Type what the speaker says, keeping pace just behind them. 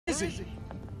he?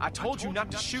 I told you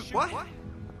not to shoot. What?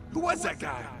 Who was that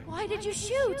guy? Why did you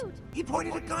shoot? He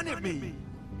pointed a gun at me.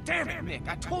 Damn it, Nick.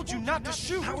 I told you not to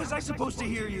shoot. How was I supposed to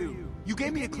hear you? You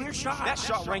gave me a clear shot. That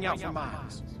shot rang out for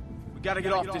miles. We gotta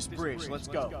get off this bridge. Let's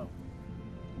go.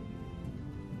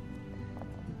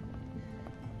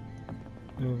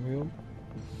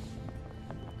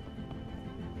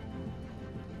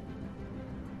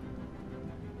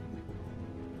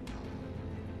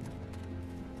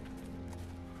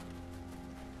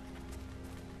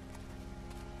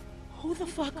 Who the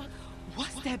fuck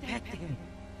was that back there?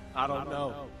 I don't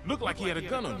know. Looked like he had a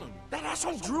gun on him. That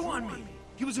asshole drew on me.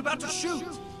 He was about to shoot.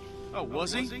 Oh,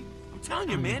 was he? I'm telling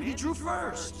you, man, he drew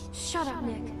first. Shut up,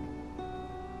 Nick.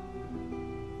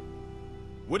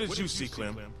 What did you see,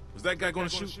 Clem? Was that guy gonna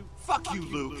shoot? Fuck you,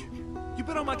 Luke. You've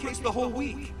been on my case the whole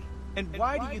week. And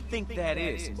why do you think that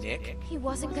is, Nick? He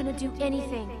wasn't gonna do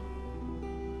anything.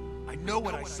 I know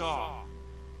what I saw.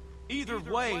 Either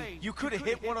way, you could have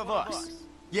hit one of us.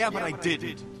 Yeah, but I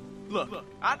didn't. Look,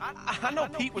 I know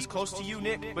Pete was close to you,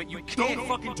 Nick, but you can't... Don't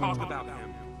fucking talk about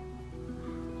him.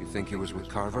 You think he was with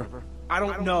Carver? I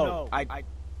don't know.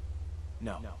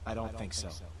 No, I don't think so.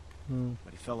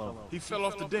 But he fell over. He fell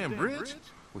off the damn bridge?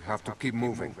 We have to keep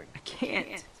moving. I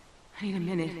can't. I need a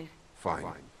minute. Fine.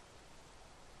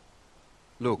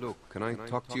 Luke, can I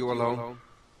talk to you alone?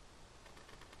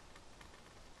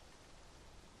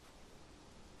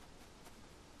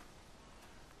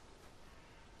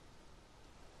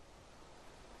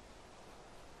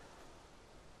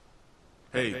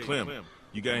 Hey, Clem,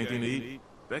 you got anything to eat?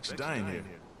 Beck's dying here.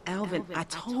 Alvin, I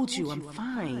told you I'm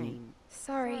fine.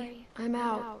 Sorry, I'm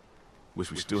out.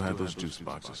 Wish we still had those juice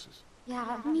boxes.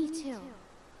 Yeah, me too.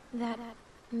 That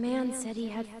man said he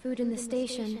had food in the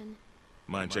station.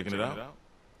 Mind checking it out?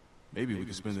 Maybe we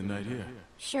could spend the night here.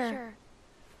 Sure.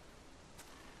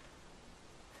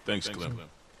 Thanks, Clem.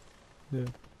 Yeah.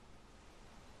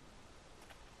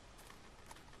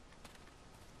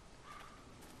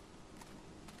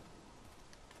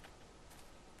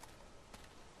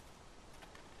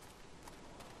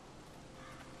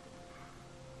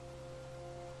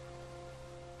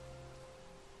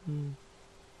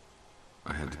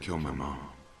 I had to kill my mom.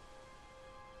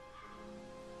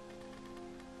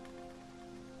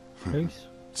 Thanks.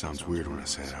 Sounds weird when I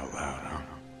say it out loud, huh?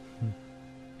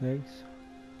 Thanks.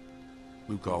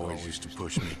 Luke always used to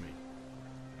push me.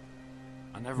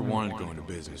 I never wanted to go into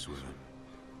business with him.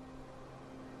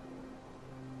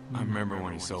 I remember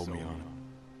when he sold me on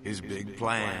his big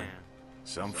plan.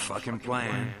 Some fucking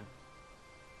plan.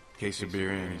 Case of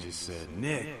beer in, he just said,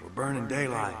 "Nick, we're burning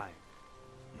daylight."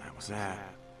 And that was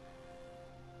that.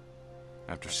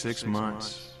 After 6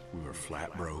 months, we were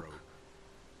flat broke.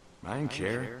 I didn't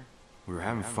care. We were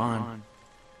having fun.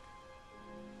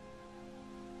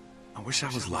 I wish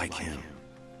I was like him.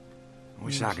 I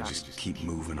wish I could just keep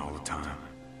moving all the time.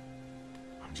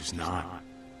 I'm just not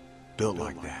built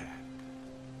like that.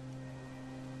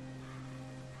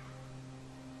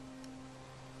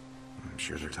 I'm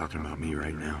sure they're talking about me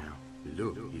right now.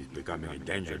 Look, he's becoming a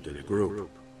danger to the group.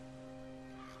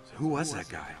 Who was that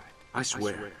guy? I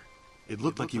swear. It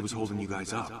looked like he was holding you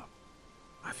guys up.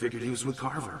 I figured he was with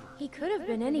Carver. He could have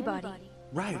been anybody.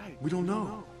 Right, we don't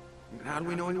know. How do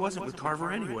we know he wasn't with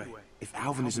Carver anyway? If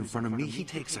Alvin is in front of me, he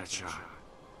takes that shot.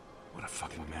 What a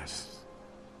fucking mess.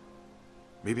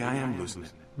 Maybe I am losing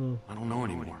it. I don't know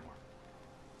anymore.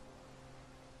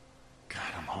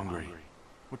 God, I'm hungry.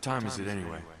 What time is it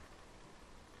anyway?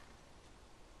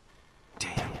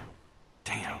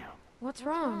 Damn. What's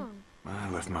wrong? I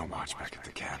left my watch back at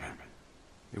the cabin.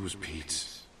 It was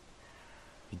Pete's.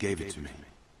 He gave it to me.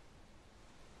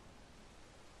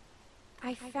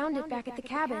 I found it back at the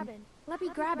cabin. Let me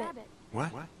grab it.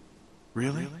 What?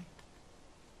 Really?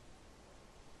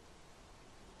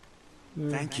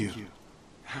 Thank you.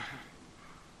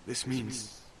 This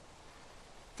means...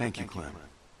 Thank you, Clem.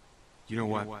 You know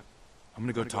what? I'm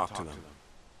gonna go talk to them.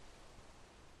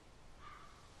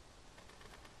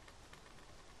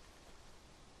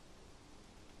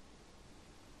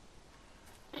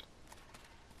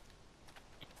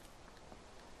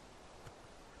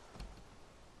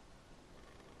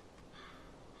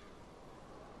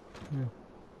 Yeah.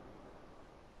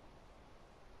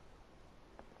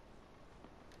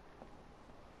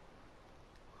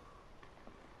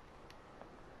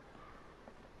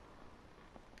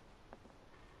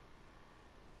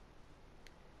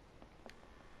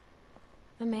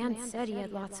 The man said he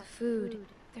had lots of food.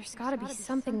 There's gotta be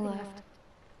something left.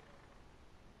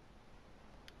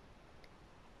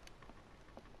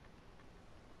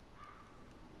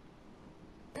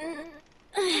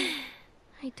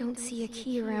 I don't see a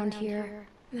key around here.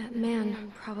 That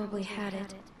man probably had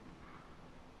it.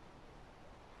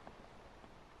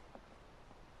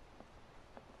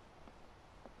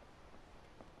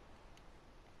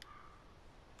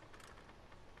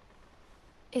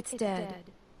 It's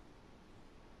dead.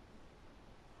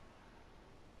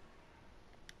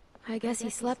 I guess he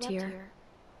slept here.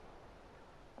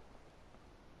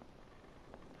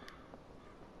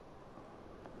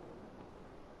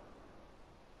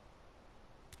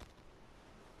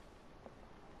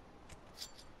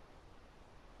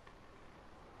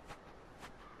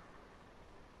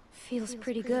 Feels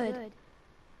pretty good.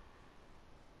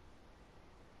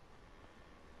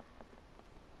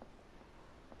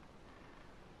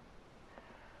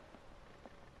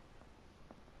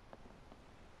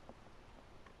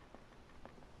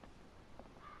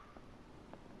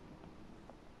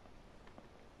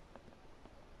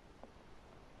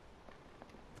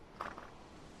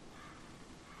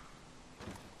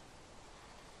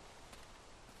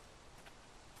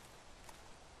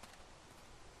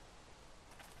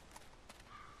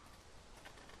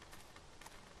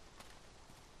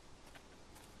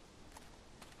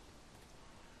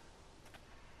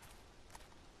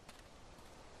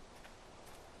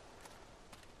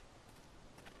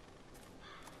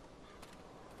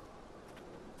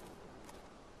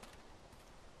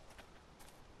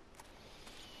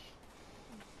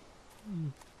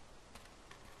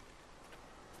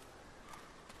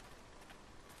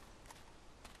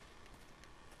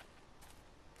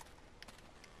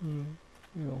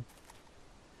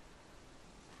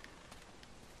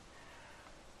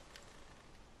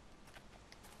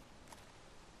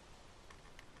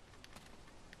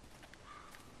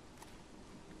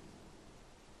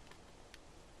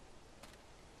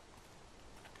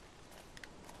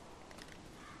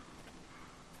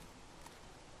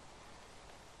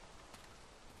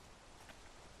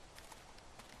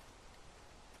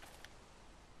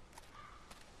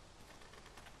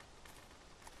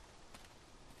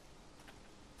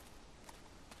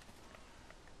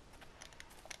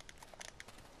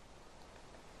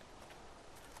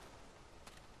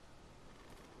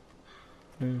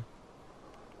 Yeah.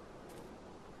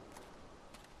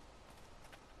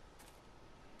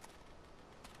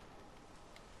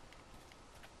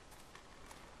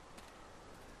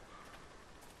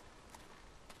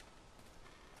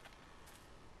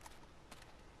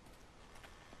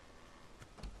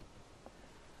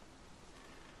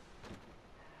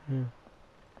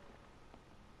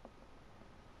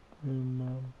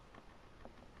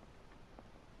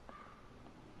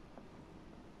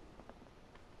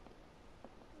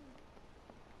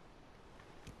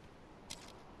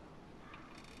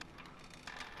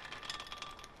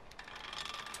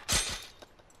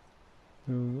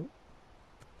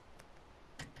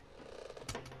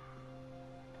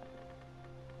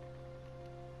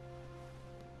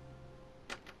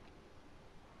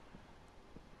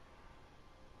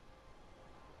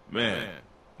 Man,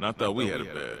 and I thought we had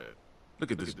it bad. Look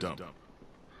at this dump.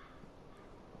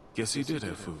 Guess he did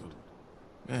have food.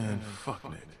 Man, fuck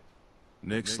Nick.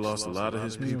 Nick's lost a lot of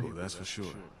his people, that's for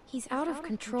sure. He's out of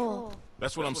control.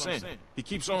 That's what I'm saying. He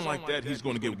keeps on like that, he's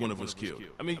gonna get one of us killed.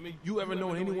 I mean, you ever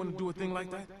known anyone to do a thing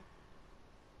like that?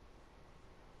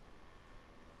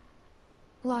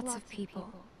 Lots of people.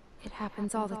 It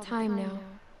happens all the time now.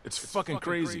 It's fucking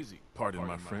crazy. Pardon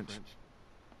my French.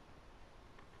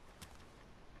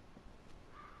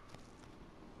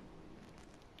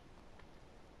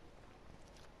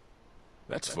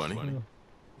 That's funny.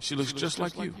 She looks just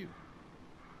like you.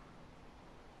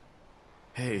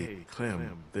 Hey,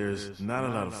 Clem, there's not a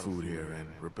lot of food here, and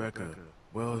Rebecca,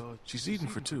 well, she's eating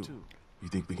for two. You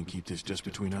think we can keep this just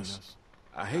between us?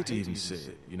 I hate to even say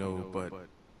it, you know, but...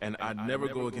 And I'd never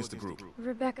go against the group.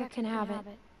 Rebecca can have it.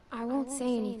 I won't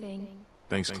say anything.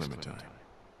 Thanks, Clementine.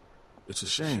 It's a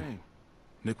shame.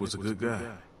 Nick was a good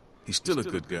guy. He's still a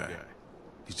good guy.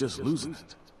 He's just losing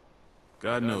it.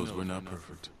 God knows we're not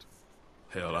perfect.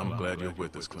 Hell, I'm glad you're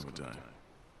with us, Clementine.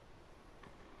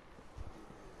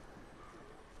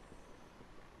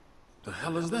 The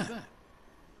hell is that?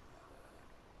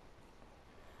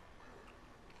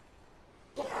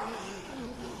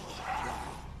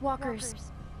 Walkers.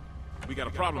 We got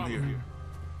a problem here.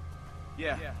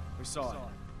 Yeah, we saw it.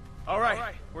 All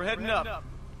right, we're heading up.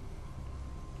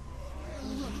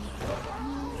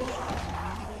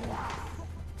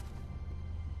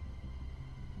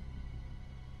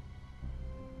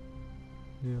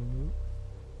 Yeah.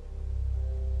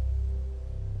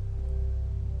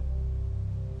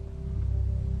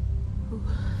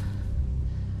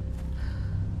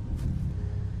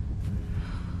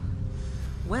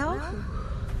 Well,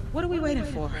 what are we waiting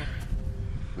for?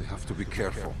 We have to be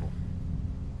careful.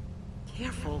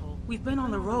 Careful? We've been on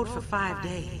the road for 5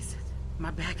 days. My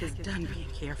back is done being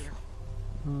careful.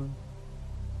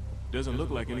 Doesn't look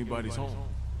like anybody's home.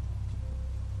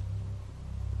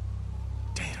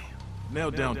 Damn.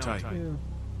 Nailed down tight. Yeah.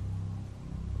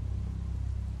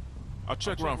 I'll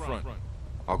check around front.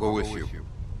 I'll go with you.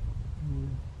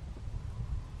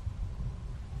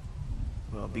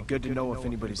 Well, it'd be good to know if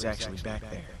anybody's actually back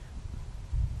there.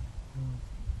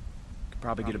 Could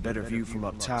probably get a better view from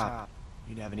up top.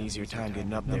 You'd have an easier time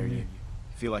getting up there. You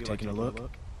feel like taking a look?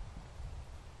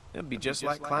 It'd be just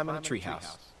like climbing a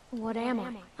treehouse. What am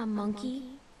I? A monkey?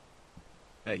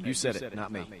 Hey, you said it,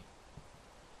 not me.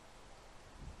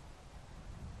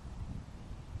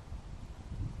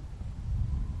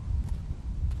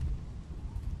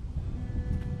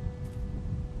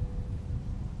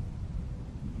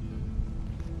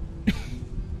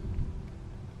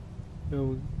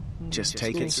 No. Just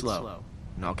take it slow,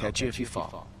 and I'll catch you if you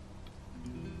fall.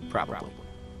 Probably.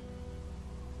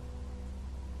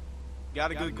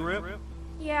 Got a good grip?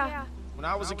 Yeah. When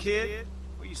I was a kid,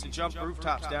 we used to jump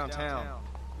rooftops downtown.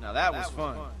 Now that was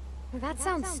fun. That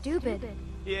sounds stupid.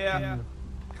 Yeah.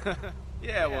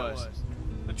 Yeah, it was.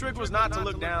 The trick was not to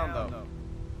look down, though.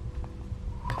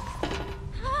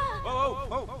 Whoa,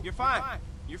 whoa, whoa, you're fine.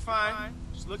 You're fine.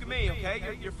 Just look at me,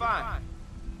 okay? You're fine.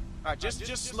 All right, just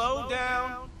slow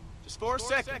down. Just for a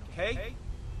second, okay?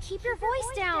 Keep your voice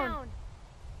down.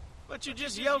 But you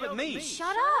just yelled at me.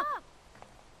 Shut up.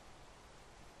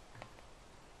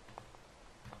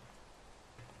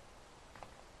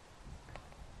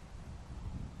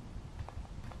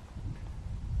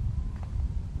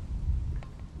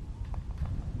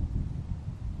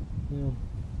 Yeah.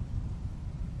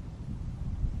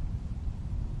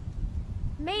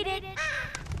 Made it. You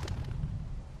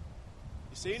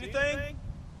see anything?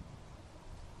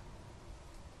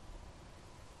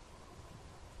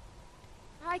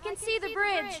 I can see the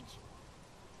bridge.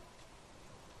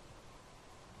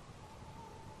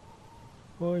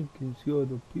 I can see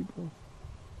other people.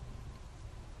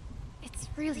 It's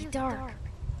really dark.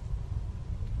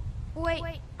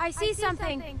 Wait, I see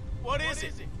something. What is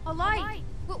it? A light.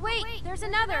 Wait, there's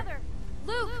another.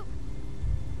 Luke.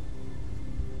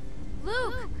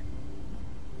 Luke.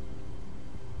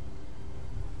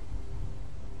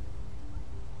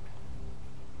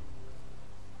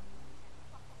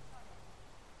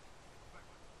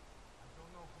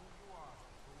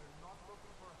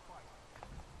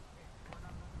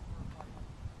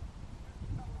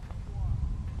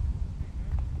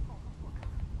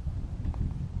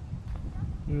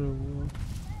 Yeah.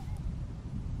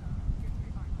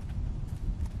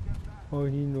 Oh,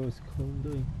 he knows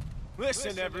Conde.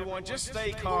 Listen, everyone, just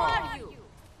stay Who calm. are you?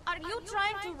 Are you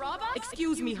trying to rob us?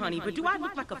 Excuse me, honey, but do I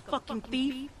look like a fucking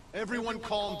thief? Everyone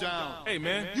calm down. Hey,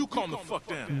 man, you calm the fuck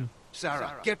down.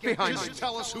 Sarah, get behind me. Just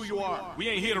tell us who you are. We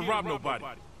ain't here to rob nobody.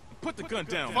 Put the gun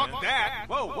down, man. Fuck that!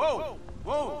 Whoa, whoa,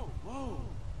 whoa, whoa.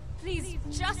 Please,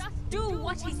 just do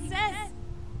what he says.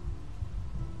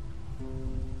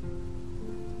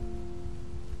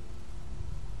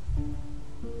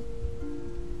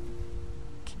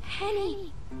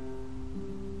 Kenny.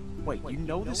 Wait, you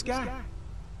know this guy?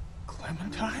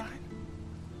 Clementine?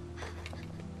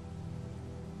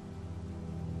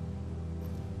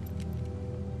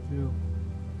 Yeah.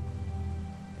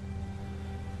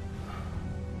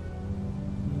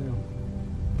 Yeah.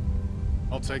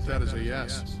 I'll take that as a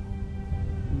yes.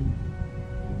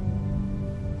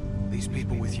 These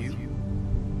people with you?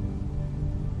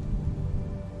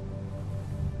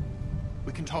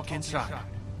 We can talk inside.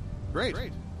 Great.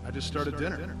 I just started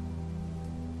dinner.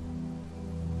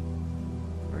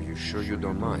 Are you sure you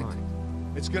don't mind?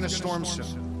 It's gonna storm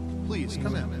soon. Please,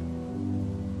 come in.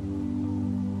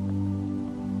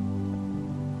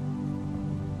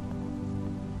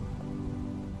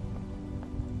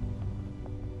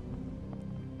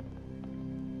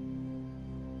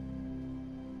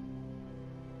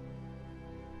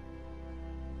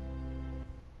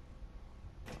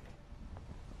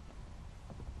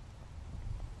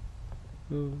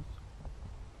 Yes.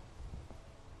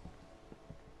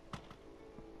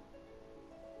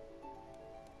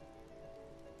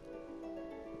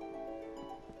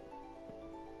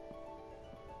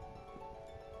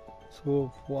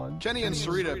 So fun. Jenny and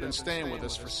Sarita have been staying with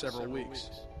us for several weeks.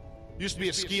 Used to be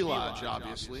a ski lodge,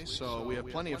 obviously, so we have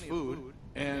plenty of food.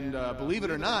 And believe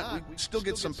it or not, we still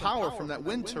get some power from that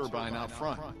wind turbine out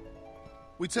front.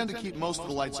 We tend to keep most of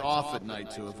the lights off at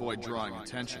night to avoid drawing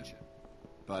attention.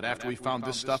 But after we found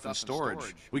this stuff in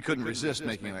storage, we couldn't resist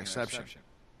making an exception.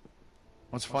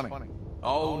 What's funny?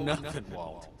 Oh, nothing,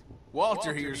 Walt.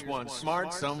 Walter here's one smart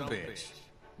sumbitch.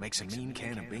 Makes a mean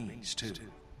can of beans, too.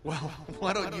 Well,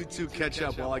 why don't you two catch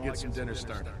up while I get some dinner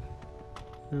started?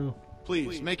 Yeah.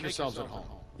 Please, make yourselves at home.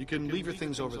 You can leave your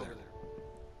things over there.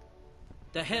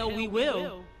 The hell we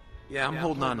will. Yeah, I'm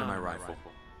holding on to my rifle.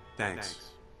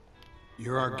 Thanks.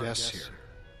 You're our guests here.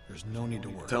 There's no need to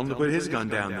worry. Tell him to put his gun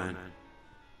down, then.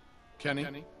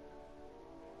 Kenny?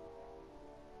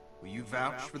 Will you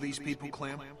vouch for these people,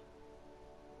 Clem?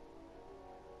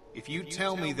 If you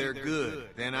tell me they're good,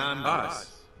 then I'm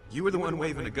Us. You were the one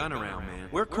waving a gun around, man.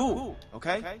 We're cool,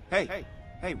 okay? Hey,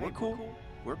 we're cool.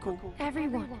 We're cool.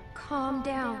 Everyone, calm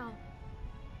down.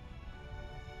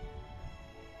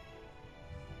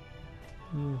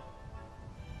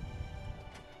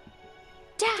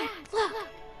 Dad, look!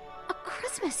 A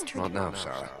Christmas tree. Not now,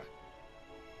 Sarah.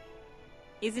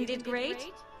 Isn't it great?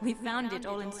 We found it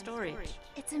all in storage.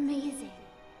 It's amazing.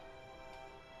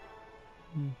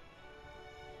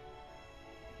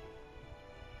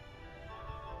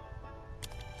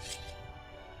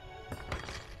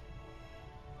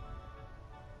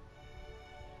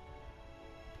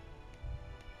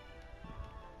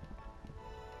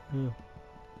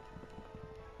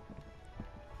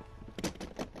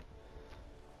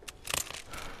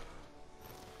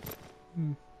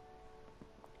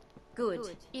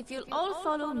 Good. If you'll all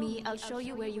follow me, I'll show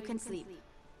you where you can sleep.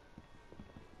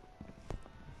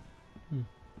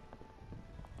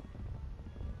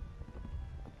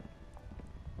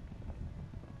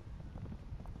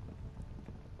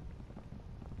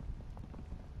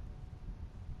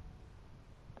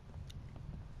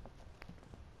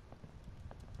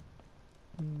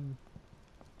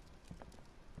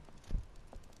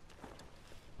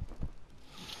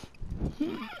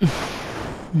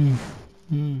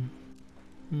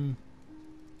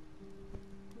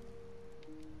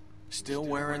 Still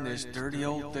wearing this dirty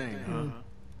old thing, huh?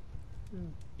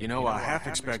 You know, I half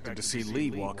expected to see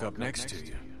Lee walk up next to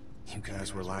you. You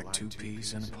guys were like two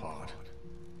peas in a pod.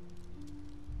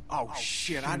 Oh,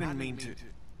 shit, I didn't mean to...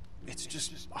 It's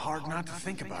just hard not to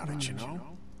think about it, you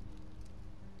know?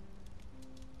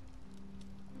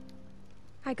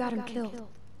 I got him killed.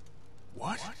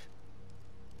 What?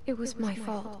 It was my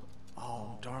fault.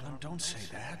 Oh, darling, don't say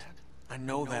that. I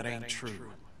know that ain't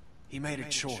true. He made a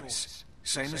choice,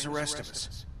 same as the rest of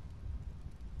us.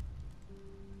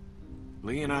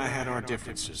 Lee and I had our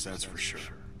differences, that's for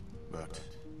sure. But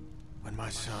when my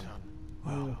son,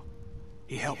 well,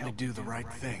 he helped me do the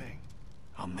right thing.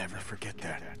 I'll never forget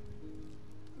that.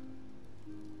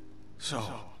 So,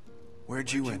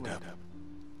 where'd you end up?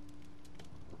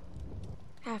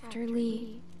 After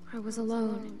Lee, I was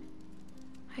alone.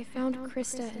 I found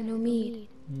Krista and Omid,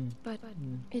 but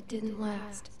it didn't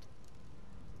last.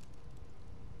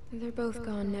 They're both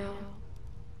gone now.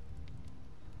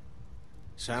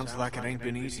 Sounds like it ain't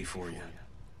been easy for you.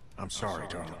 I'm sorry,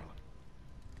 darling.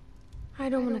 I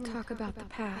don't want to talk about the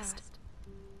past.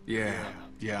 Yeah,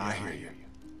 I hear you.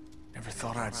 Never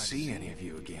thought I'd see any of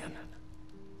you again.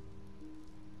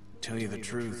 Tell you the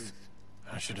truth,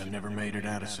 I should have never made it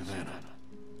out of Savannah.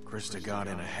 Krista got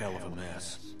in a hell of a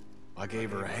mess. I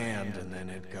gave her a hand and then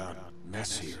it got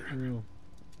messier.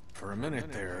 For a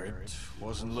minute there, it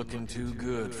wasn't looking too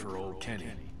good for old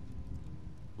Kenny.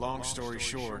 Long story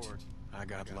short, I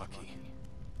got lucky.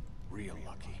 Real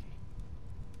lucky.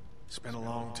 Spent a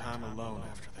long time alone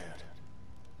after that.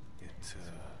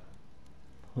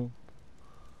 Oh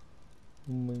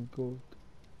my god.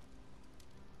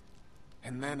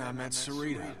 And then I met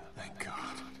Sarita, thank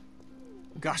God.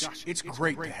 Gosh, it's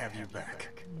great to have you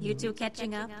back. You two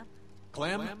catching up?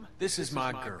 Clem, this is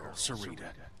my girl,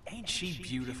 Sarita. Ain't she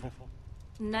beautiful?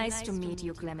 Nice to meet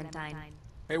you, Clementine.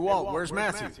 Hey, Walt, where's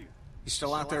Matthew? He's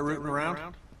still out there rooting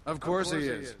around? Of course he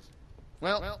is.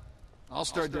 Well, I'll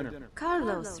start dinner.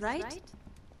 Carlos, right?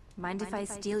 Mind if I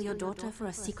steal your daughter for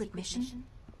a secret mission?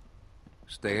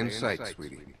 Stay in sight,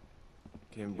 sweetie.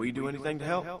 Can we do anything to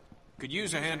help? Could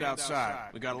use a hand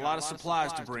outside. We got a lot of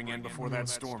supplies to bring in before that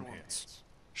storm hits.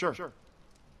 Sure.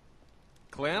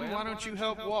 Clem, why don't you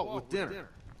help Walt with dinner?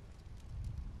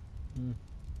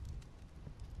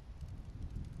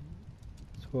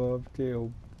 Suave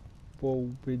o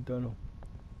bom pedano.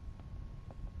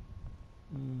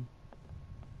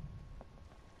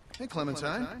 Hey,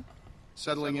 Clementine.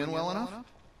 Settling in well enough?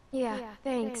 Yeah,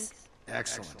 thanks.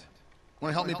 Excellent.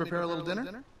 Want to help me prepare a little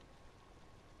dinner?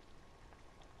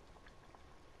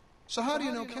 So how do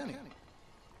you know Kenny?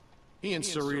 He and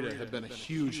Sarita have been a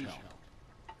huge help.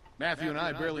 Matthew and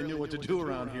I barely knew what to do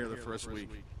around here the first week.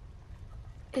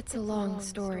 It's a long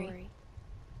story.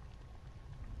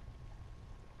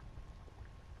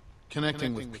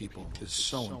 Connecting with people is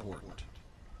so important.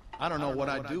 I don't know what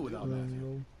I'd do without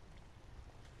Matthew.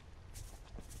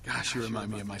 Gosh, you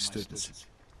remind me of my students.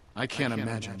 I can't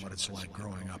imagine what it's like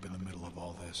growing up in the middle of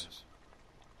all this.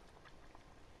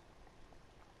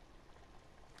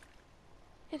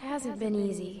 It hasn't been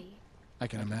easy. I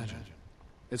can imagine.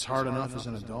 It's hard enough as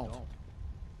an adult.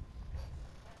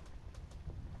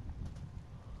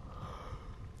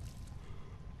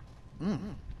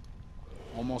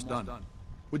 Almost done.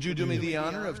 Would you do me the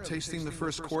honor of tasting the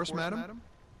first course, madam?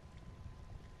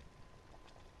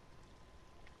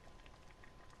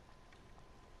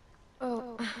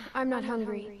 Oh, I'm not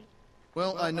hungry.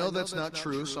 Well, I know that's not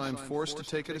true, so I'm forced to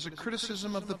take it as a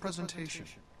criticism of the presentation.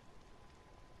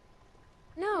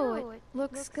 No, it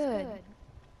looks good.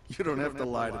 You don't have to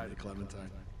lie to me,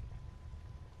 Clementine.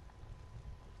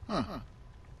 Huh.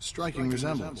 Striking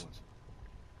resemblance.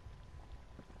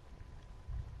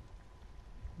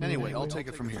 Anyway, I'll take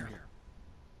it from here.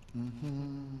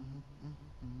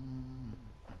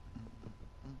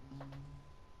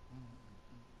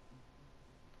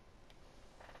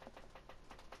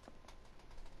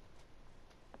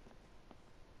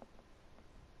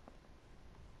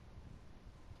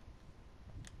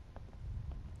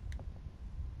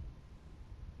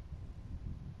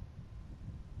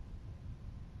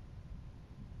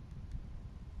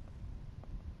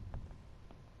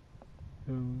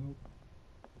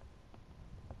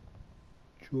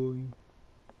 Joy.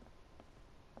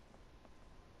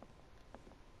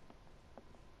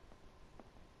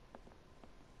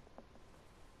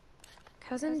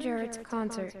 Cousin Jared's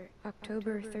concert,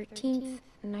 October 13th,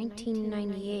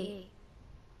 1998.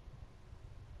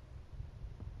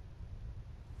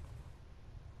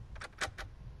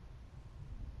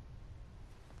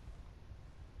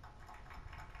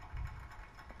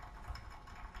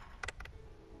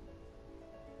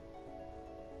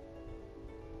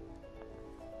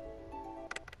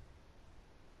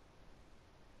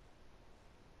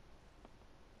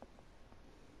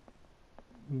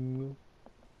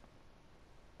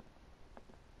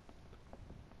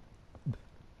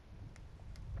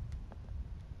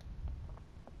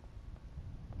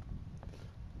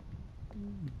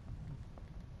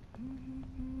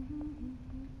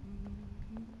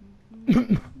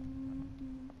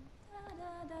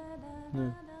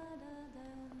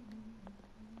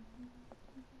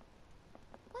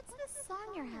 What's this song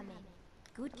you're humming?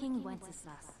 Good King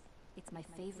Wenceslas. It's my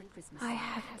favorite Christmas song. I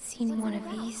haven't seen one of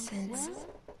these since...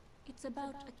 It's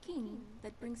about a king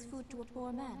that brings food to a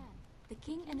poor man. The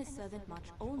king and his servant march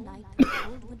all night in a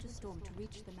cold winter storm to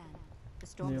reach the man. The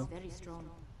storm is very strong.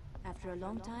 After a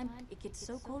long time, it gets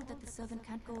so cold that the servant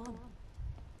can't go on.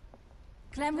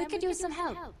 Clem, we could use some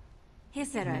help. Here,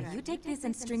 Sarah, you take this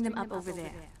and string them up over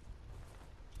there.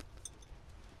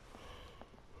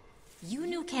 You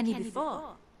knew Kenny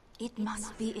before. It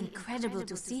must be incredible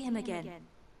to see him again.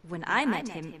 When I met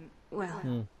him,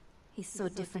 well, he's so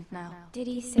different now. Did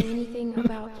he say anything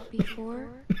about before?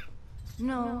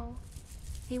 No.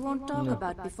 He won't talk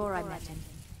about before I met him.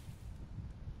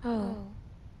 Oh.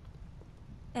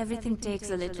 Everything takes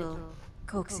a little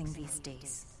coaxing these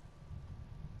days.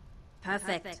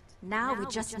 Perfect. Now we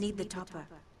just need the topper.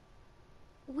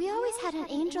 We always had an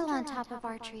angel on top of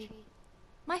our tree.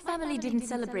 My family didn't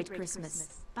celebrate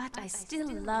Christmas, but I still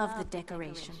love the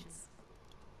decorations.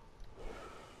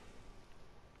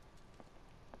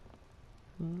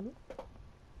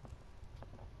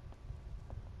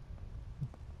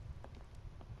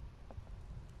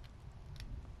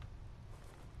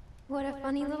 What a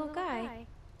funny little guy.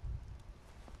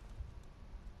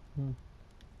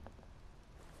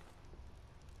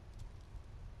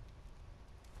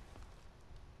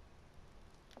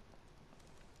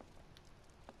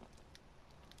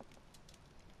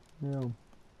 Yeah.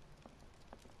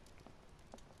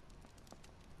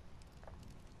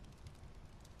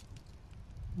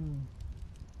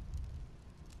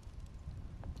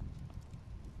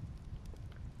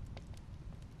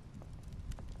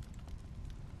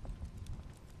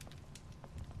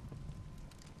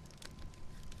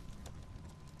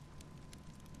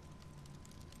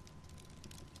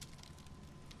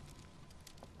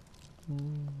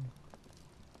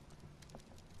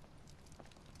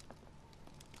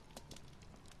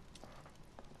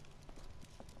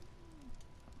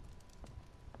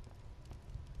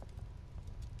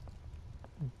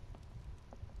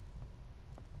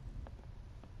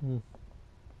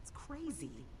 It's crazy.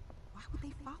 Why would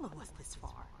they follow us this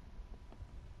far?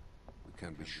 We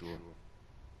can't be sure.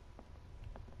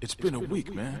 It's been a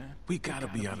week, man. We gotta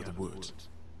be out of the woods.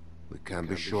 We can't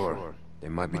be sure. They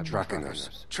might be tracking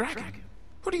us. Tracking?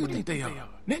 Who do you think they are?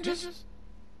 Ninjas?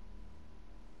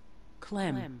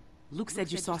 Clem, Luke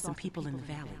said you saw some people in the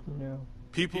valley. Yeah.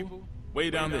 People?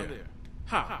 Way down there.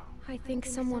 How? I think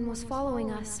someone was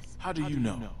following us. How do you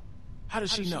know? How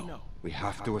does she know? We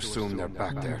have to assume they're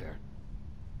back there.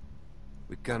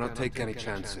 We cannot take any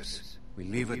chances. We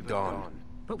leave at dawn.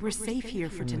 But we're safe here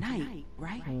for tonight,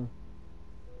 right?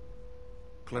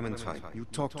 Clementine, you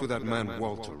talked to that man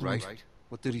Walter, right?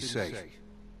 What did he say?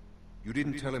 You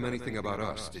didn't tell him anything about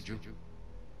us, did you?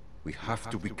 We have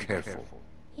to be careful.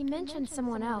 He mentioned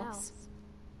someone else.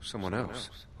 Someone else?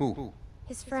 Who?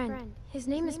 His friend. His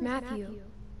name is Matthew.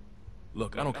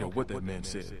 Look, I don't care what that man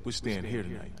said. We're staying here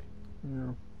tonight.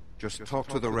 Yeah. Just talk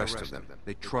to the rest of them.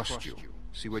 They trust you.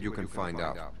 See what you can find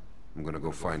out. I'm gonna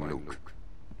go find Luke.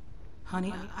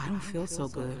 Honey, I don't feel so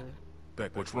good.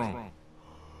 Beck, what's wrong?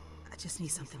 I just need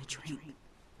something to drink.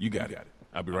 You got it.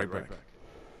 I'll be right back.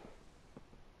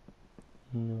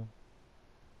 No.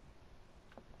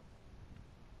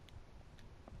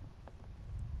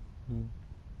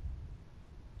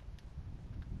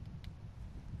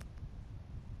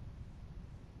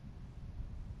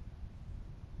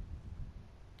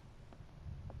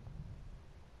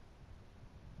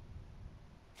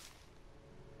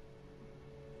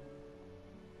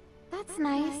 That's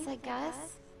nice, I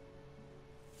guess.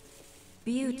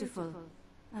 Beautiful.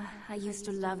 I used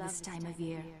to love this time of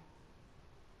year.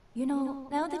 You know,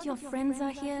 now that your friends are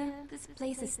here, this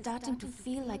place is starting to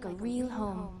feel like a real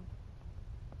home.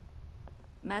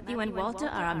 Matthew and Walter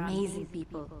are amazing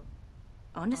people.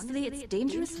 Honestly, it's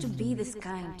dangerous to be this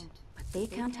kind, but they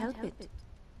can't help it.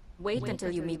 Wait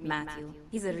until you meet Matthew.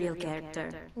 He's a real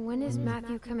character. When is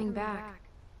Matthew coming back?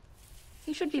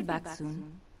 He should be back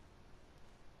soon.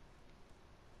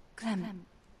 Clem,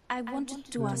 I wanted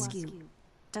to ask you,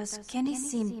 does Kenny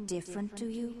seem different to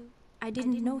you? I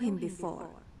didn't know him before,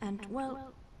 and,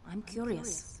 well, I'm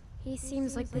curious. He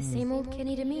seems like the same old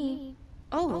Kenny to me.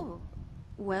 Oh,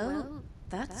 well,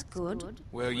 that's good.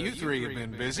 Well, you three have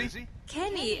been busy.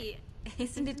 Kenny,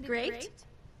 isn't it great?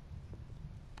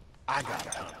 I got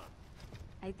it, huh?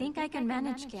 I think I can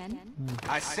manage, Ken.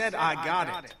 I said I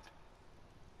got it.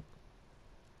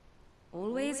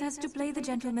 Always has to play the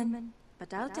gentleman.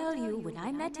 But I'll tell you, when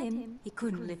I met him, he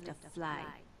couldn't lift a fly.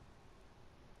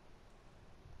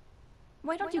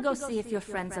 Why don't you go see if your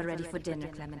friends are ready for dinner,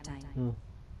 Clementine?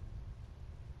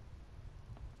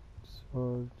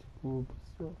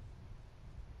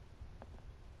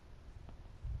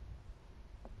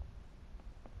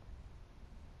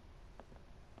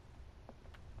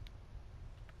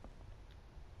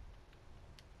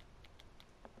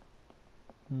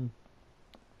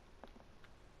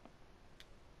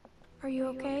 Are you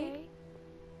okay?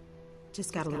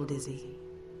 Just got a little dizzy.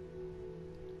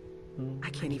 I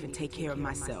can't even take care of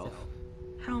myself.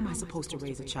 How am I supposed to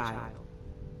raise a child?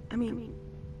 I mean,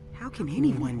 how can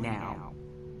anyone now?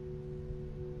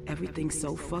 Everything's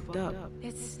so fucked up.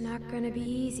 It's not gonna be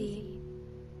easy.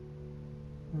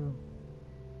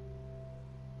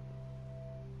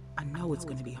 I know it's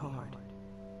gonna be hard.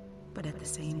 But at the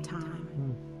same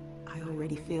time, I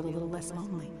already feel a little less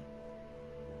lonely.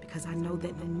 Because I know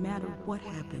that no matter what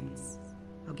happens,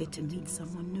 I'll get to meet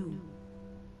someone new.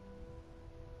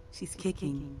 She's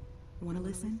kicking. Wanna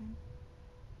listen?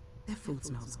 That food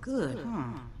smells good,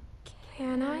 huh?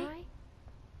 Can I?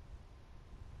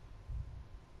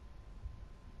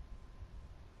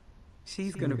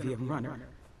 She's gonna be a runner.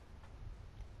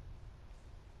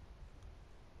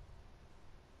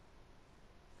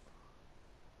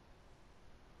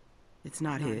 It's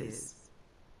not his.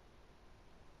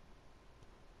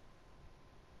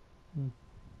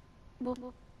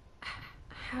 Well,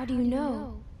 how do you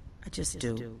know? I just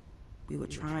do. We were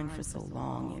trying for so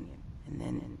long, and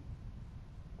then...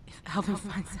 If Alvin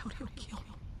finds out, he'll kill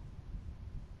me.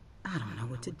 I don't know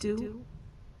what to do.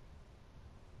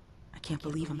 I can't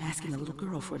believe I'm asking a little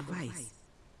girl for advice.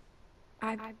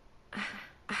 I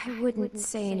wouldn't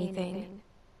say anything.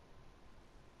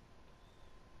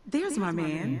 There's my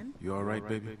man. You all right,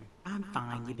 baby? I'm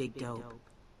fine, you big dope.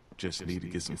 Just need to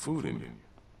get some food in you.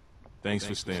 Thanks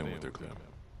for staying with her, Clem.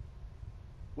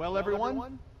 Well,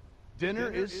 everyone,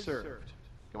 dinner is served.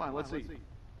 Come on, let's eat.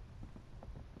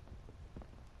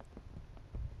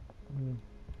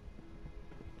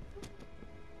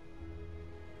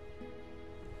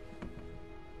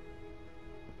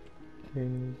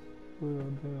 Kenny's well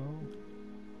down.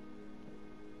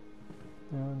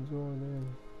 Now enjoy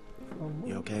them.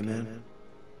 You okay, man?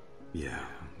 Yeah,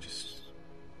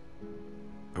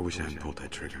 I wish I hadn't pulled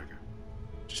that trigger.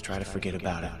 Just try to forget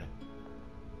about it.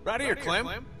 Right here,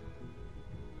 Clem.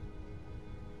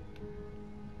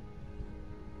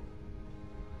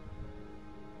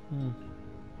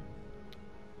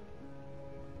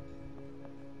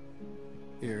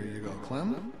 Here you go,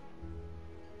 Clem.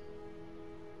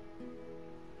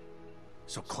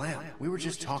 So, Clem, we were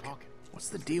just talking. What's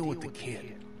the deal with the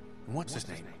kid? And what's his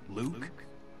name? Luke?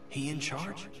 He in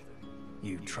charge?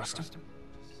 You trust him?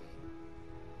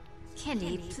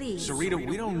 Kenny, please. Sarita,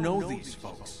 we don't know these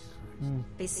folks.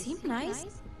 They seem nice.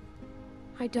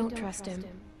 I don't trust him.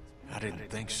 I didn't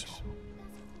think so.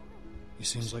 He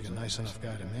seems like a nice enough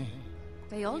guy to me.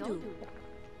 They all do.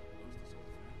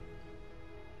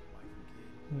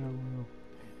 Yeah, well.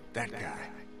 That guy,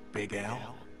 Big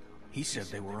Al, he said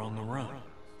they were on the run.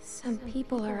 Some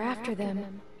people are after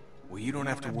them. Well, you don't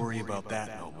have to worry about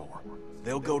that no more.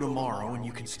 They'll go tomorrow and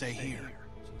you can stay here.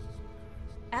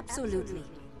 Absolutely.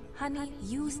 Honey,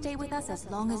 you stay with us as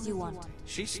long as you want.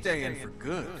 She's staying for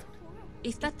good.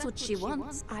 If that's what she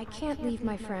wants. I can't leave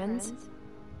my friends.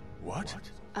 What?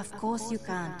 Of course you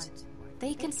can't.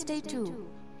 They can stay too.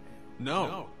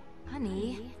 No.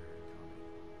 Honey.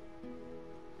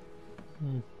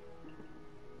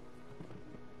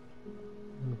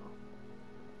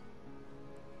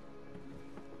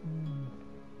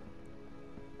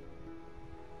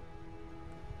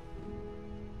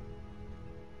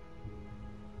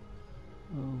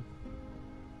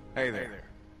 Hey there.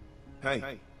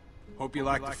 Hey. Hope you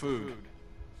like the food.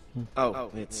 Oh,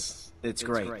 it's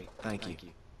great. Thank you.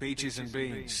 Peaches and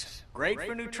beans. Great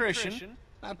for nutrition.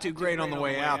 Not too great on the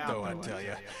way out, though, I tell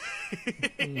you.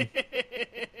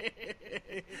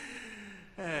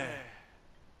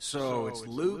 So it's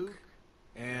Luke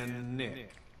and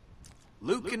Nick.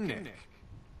 Luke and Nick.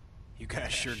 You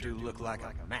guys sure do look like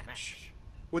a match.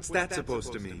 What's that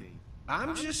supposed to mean?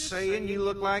 I'm just saying you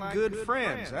look like good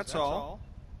friends, that's all.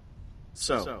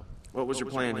 So, what was your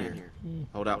plan here?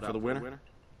 Hold out for the winter?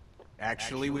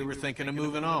 Actually, we were thinking of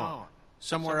moving on.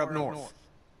 Somewhere up north.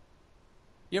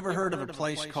 You ever heard of a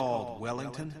place called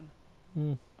Wellington?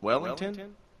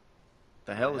 Wellington?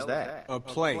 The hell is that? A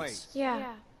place.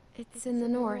 Yeah, it's in the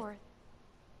north.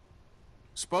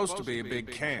 Supposed to be a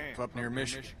big camp up near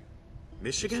Michigan.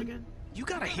 Michigan? You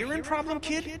got a hearing problem,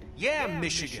 kid? Yeah,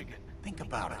 Michigan. Think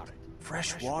about it.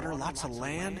 Fresh water, lots of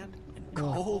land, and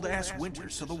cold-ass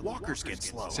winters so the walkers get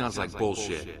slow. Sounds like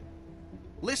bullshit.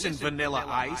 Listen, Vanilla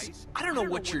Ice, I don't know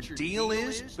what your deal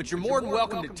is, but you're more than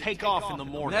welcome to take off in the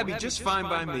morning. That'd be just fine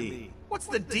by me. What's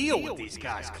the deal with these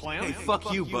guys, Clem? Hey,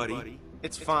 fuck you, buddy.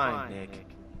 It's fine, Nick.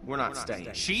 We're not staying.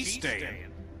 She's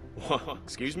staying. What?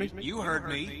 Excuse me? You heard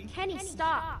me. Kenny,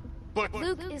 stop! But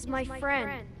Luke is my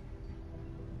friend.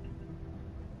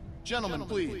 Gentlemen,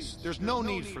 please, there's no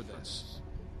need for this.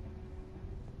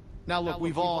 Now look,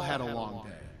 we've all had a long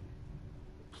day.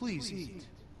 Please eat.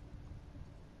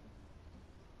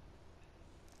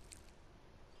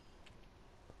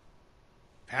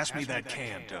 Pass me that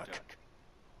can, Duck.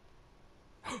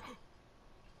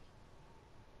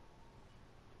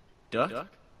 Duck?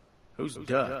 Who's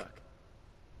Duck?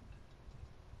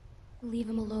 Leave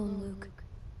him alone, Luke.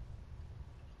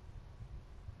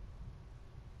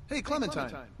 Hey,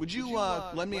 Clementine, would you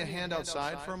lend me a hand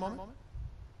outside for a moment?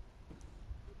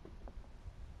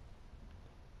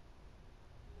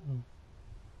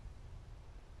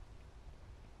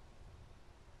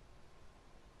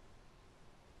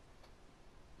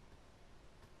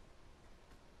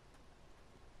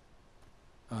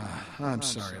 I'm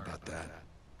sorry about that.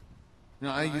 You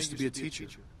know, I used to be a teacher,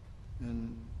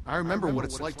 and I remember what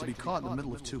it's like to be caught in the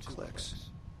middle of two cliques.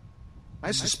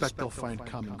 I suspect they'll find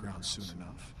common ground soon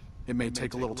enough. It may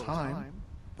take a little time,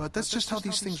 but that's just how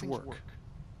these things work.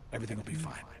 Everything will be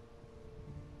fine.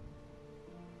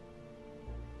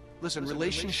 Listen,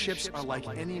 relationships are like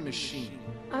any machine.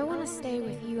 I want to stay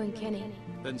with you and Kenny.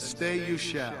 Then stay you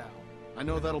shall. I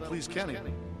know that'll please Kenny.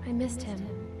 I missed him.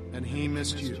 And he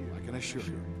missed you, I can assure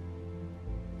you.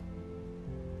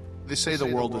 They say the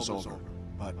world is over,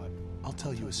 but I'll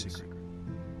tell you a secret.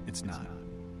 It's not.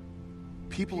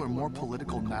 People are more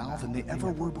political now than they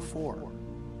ever were before.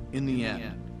 In the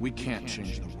end, we can't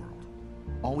change the world.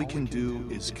 All we can do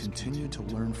is continue to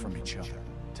learn from each other,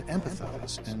 to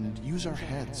empathize and use our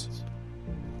heads.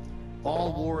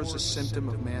 All war is a symptom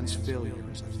of man's failure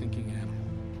as a thinking animal.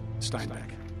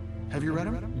 Steinbeck. Have you read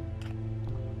him?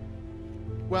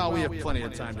 Well, we have plenty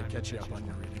of time to catch you up on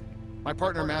your reading. My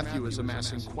partner Matthew is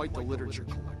amassing quite the literature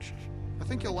collection. I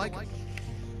think you'll like it.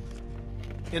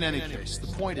 In any case, the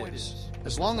point is,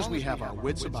 as long as we have our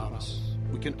wits about us,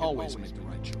 we can always make the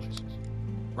right choice.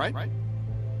 Right?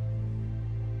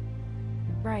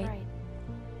 Right.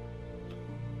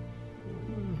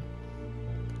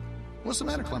 What's the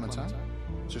matter, Clementine?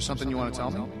 Is there something you want to tell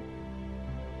me?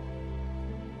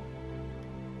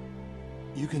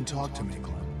 You can talk to me,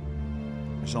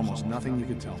 Clem. There's almost nothing you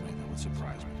can tell me that would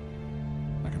surprise me.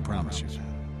 I can promise you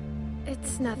that.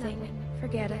 It's nothing.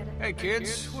 Forget it. Hey,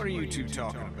 kids, what are you two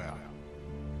talking about?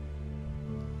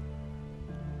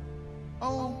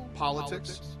 Oh,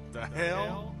 politics. The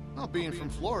hell? Well, being from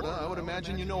Florida, I would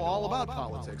imagine you know all about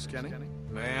politics, Kenny.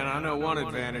 Man, I know one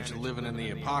advantage of living in the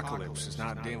apocalypse is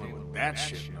not dealing with that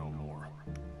shit no more.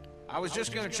 I was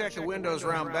just gonna check the windows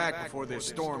around back before this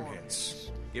storm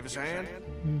hits. Give us a hand?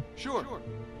 Sure.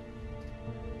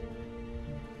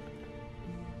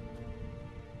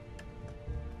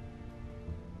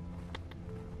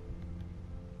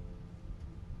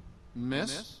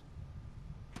 Miss?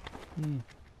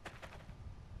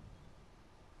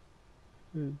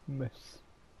 Mess.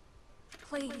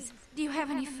 Please, do you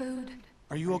have any food?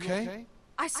 Are you okay?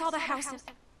 I saw the house.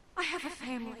 I have a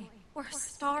family. We're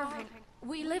starving.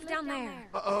 We live down there.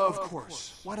 Of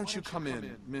course. Why don't you come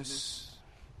in, Miss...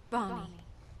 Bonnie.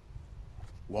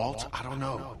 Walt, I don't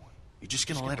know. You just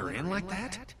gonna let her in like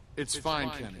that? It's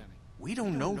fine, Kenny. We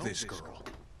don't know this girl.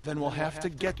 Then we'll have to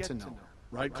get to know her.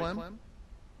 Right, Clem?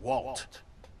 Walt.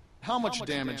 How much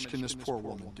damage can this poor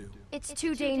woman do? It's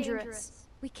too dangerous.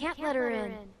 We can't let her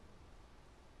in.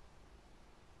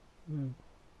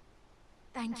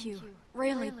 Thank you.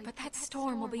 Really, but that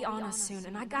storm will be on us soon,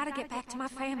 and I gotta get back to my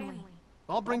family.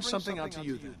 I'll bring something out to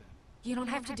you then. You don't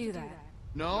have to do that.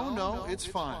 No, it's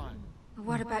fine.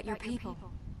 What about your people?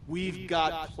 We've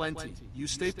got plenty. You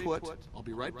stay put. I'll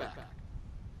be right back.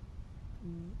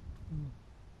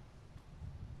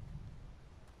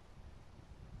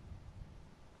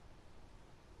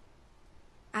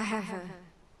 I have a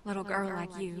little girl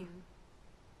like you.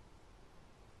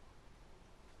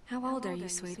 How old are you,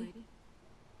 sweetie?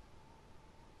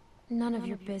 None of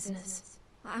your business.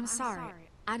 I'm sorry.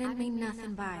 I didn't mean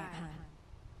nothing by it, hon.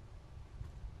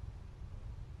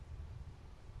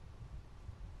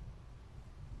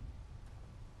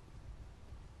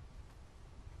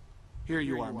 Here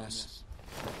you are, miss.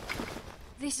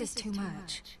 This is too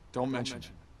much. Don't mention it.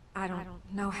 I don't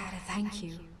know how to thank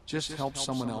you. Just help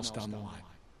someone else down the line.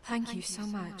 Thank you so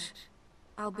much.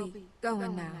 I'll be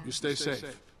going now. You stay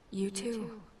safe. You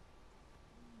too.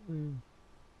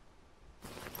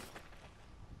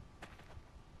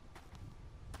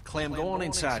 Clem, go on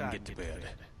inside and get to bed.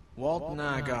 Walt and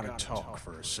I gotta talk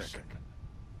for a second.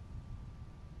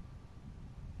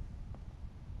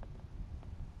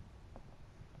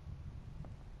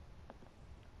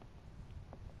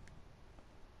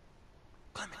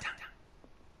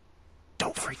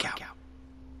 Don't freak out.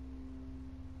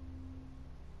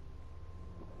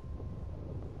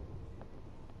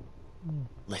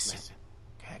 Listen,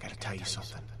 okay, I gotta tell you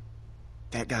something.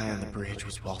 That guy on the bridge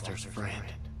was Walter's friend.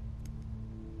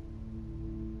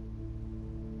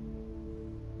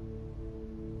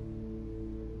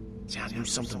 See, I knew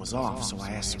something was off, so I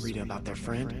asked Sarita about their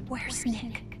friend. Where's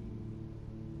Nick?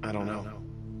 I don't know.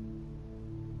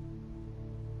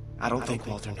 I don't think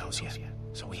Walter knows yet,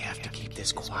 so we have to keep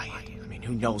this quiet. I mean,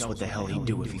 who knows what the hell he'd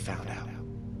do if he found out.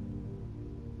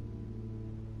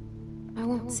 I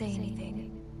won't say anything.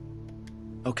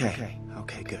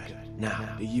 Okay, good.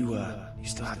 Now, do you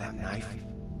still have that knife?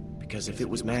 Because if it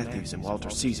was Matthews and Walter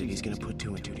sees it, he's gonna put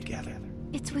two and two together.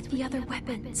 It's with the other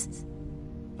weapons.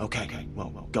 Okay,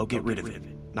 well, go get rid of it.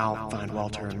 And I'll find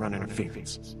Walter and run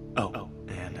interference. Oh,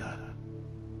 and,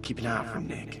 keep an eye out for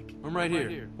Nick. I'm right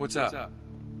here. What's up?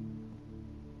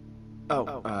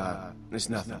 It's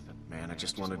nothing, man. I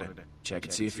just wanted to check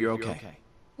and see if you're okay.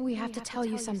 We have to tell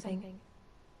you something.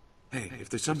 Hey, if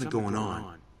there's something going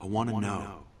on, I want to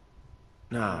know.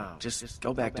 No, just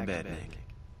go back to bed, Nick.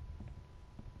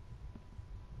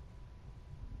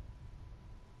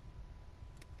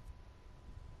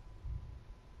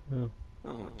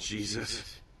 Oh,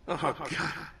 Jesus. Oh,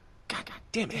 God. God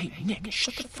damn it. Hey, Nick,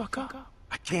 shut the fuck up.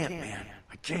 I can't, man.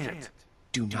 I can't.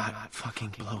 Do not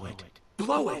fucking blow it.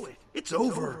 Blow it! It's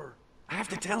over! I have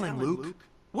to tell him, Luke.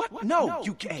 What? No,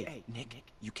 you can't. Hey, Nick,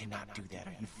 you cannot do that.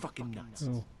 Are you fucking nuts?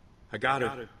 I got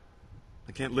it.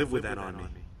 I can't live with that on me.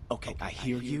 Okay, I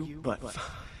hear you, but...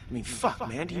 I mean, fuck,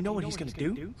 man. Do you know what he's gonna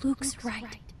do? Luke's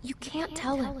right. You can't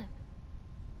tell him.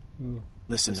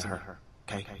 Listen to her,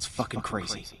 okay? It's fucking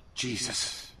crazy.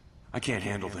 Jesus. I can't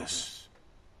handle this.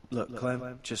 Look,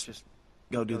 Clem, just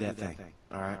go do that thing,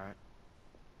 alright?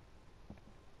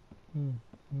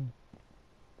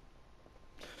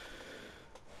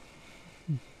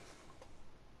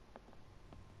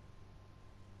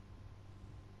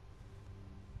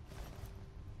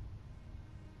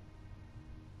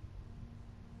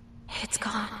 It's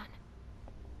gone.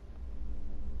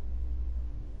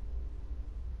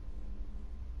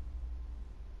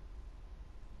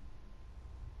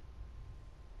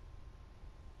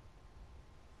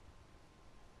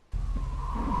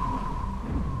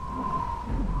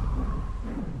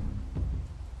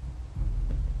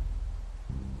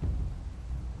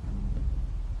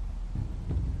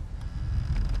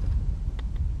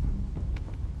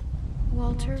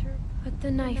 Walter, put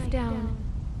the knife down.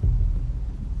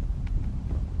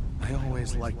 I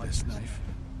always liked this knife.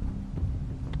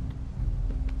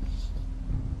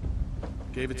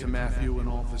 Gave it to Matthew when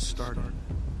all this started.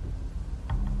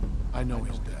 I know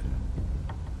he's dead.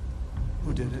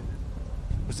 Who did it?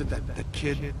 Was it that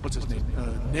kid? What's his name?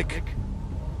 Nick?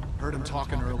 Heard him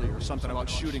talking earlier, something about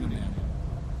shooting a man.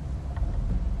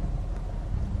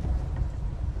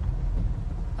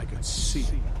 could see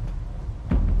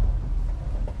it.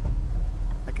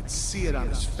 I could see it on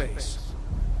his face.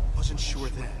 Wasn't sure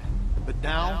then, but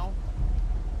now...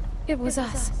 It was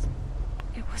us.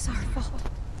 It was our fault.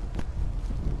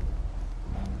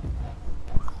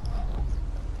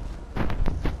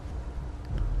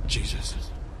 Jesus.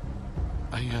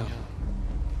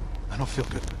 I don't feel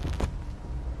good.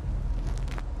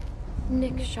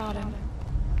 Nick shot him.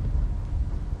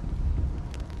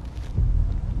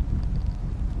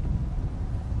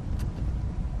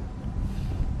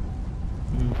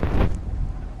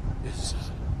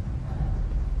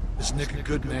 Is Nick a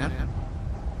good man?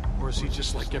 Or is he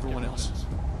just like everyone else?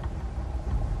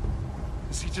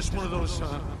 Is he just one of those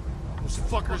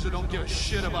fuckers who don't give a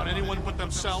shit about anyone but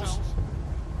themselves?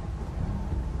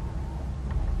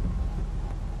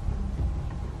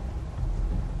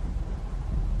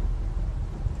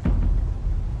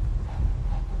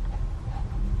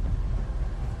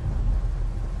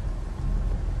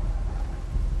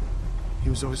 He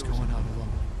was always going out alone.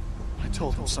 I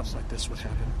told him something like this would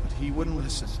happen, but he wouldn't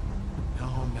listen.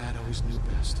 No, Matt always knew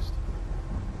best.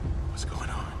 What's going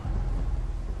on?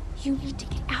 You need to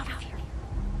get out of here.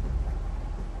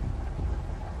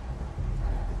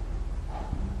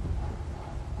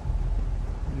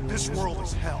 This world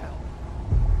is hell.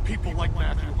 People like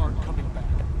Matthew aren't coming back.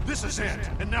 This is it,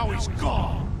 and now he's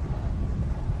gone.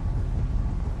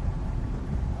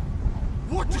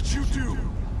 What did you do?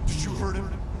 Did you hurt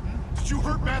him? Did you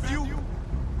hurt Matthew?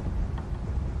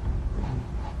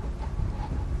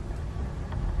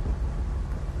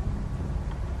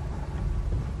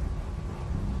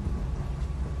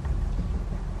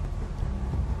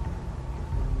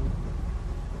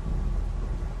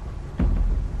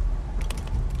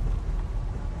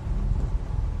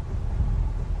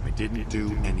 I didn't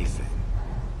do anything,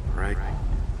 right?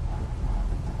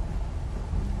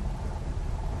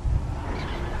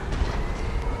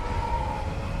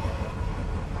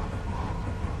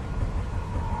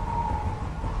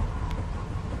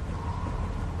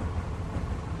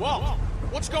 Walt,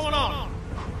 what's going on?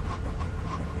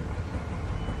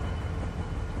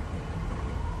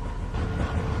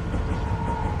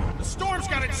 The storm's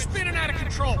got it spinning out of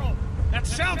control. That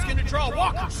sound's gonna draw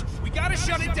walkers. We gotta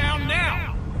shut it down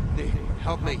now. Nick,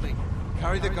 help me.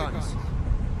 Carry the guns.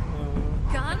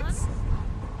 Guns?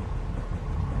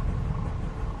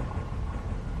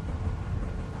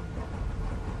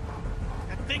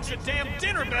 That thing's a damn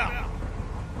dinner bell.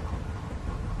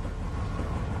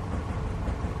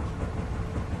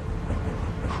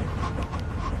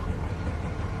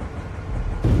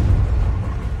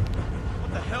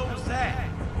 What the hell was that?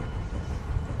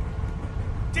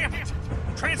 Damn it!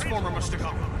 Transformer must have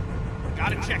gone.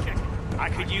 Gotta check it. I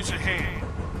could use a hand.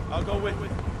 I'll go with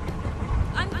it.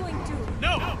 I'm going to.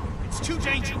 No! It's too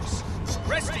dangerous.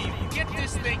 Rest of you, get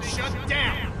this thing shut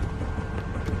down.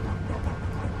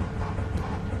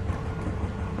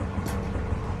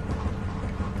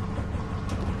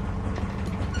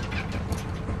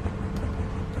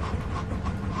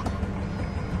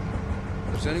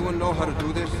 Does anyone know how to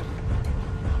do this?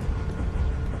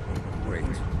 Great.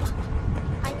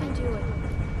 I can do it.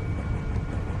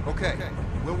 Okay,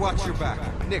 we'll watch your back.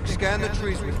 Nick, scan the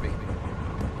trees with me.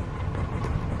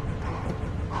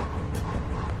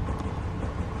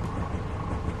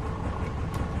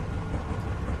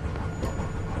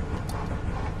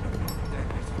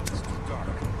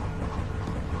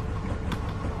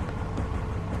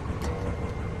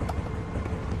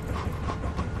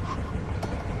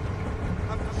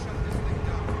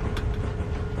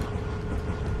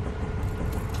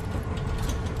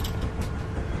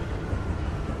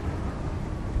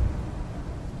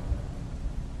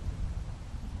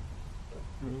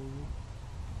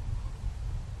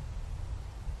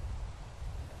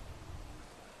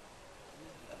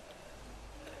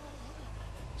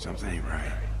 Something ain't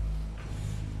right.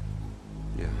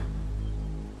 Yeah.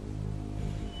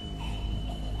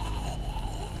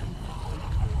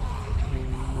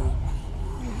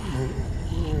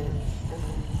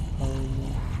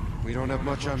 We don't have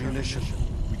much ammunition.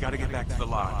 We gotta get back to the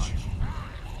lodge.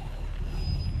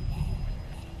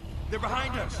 They're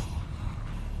behind us.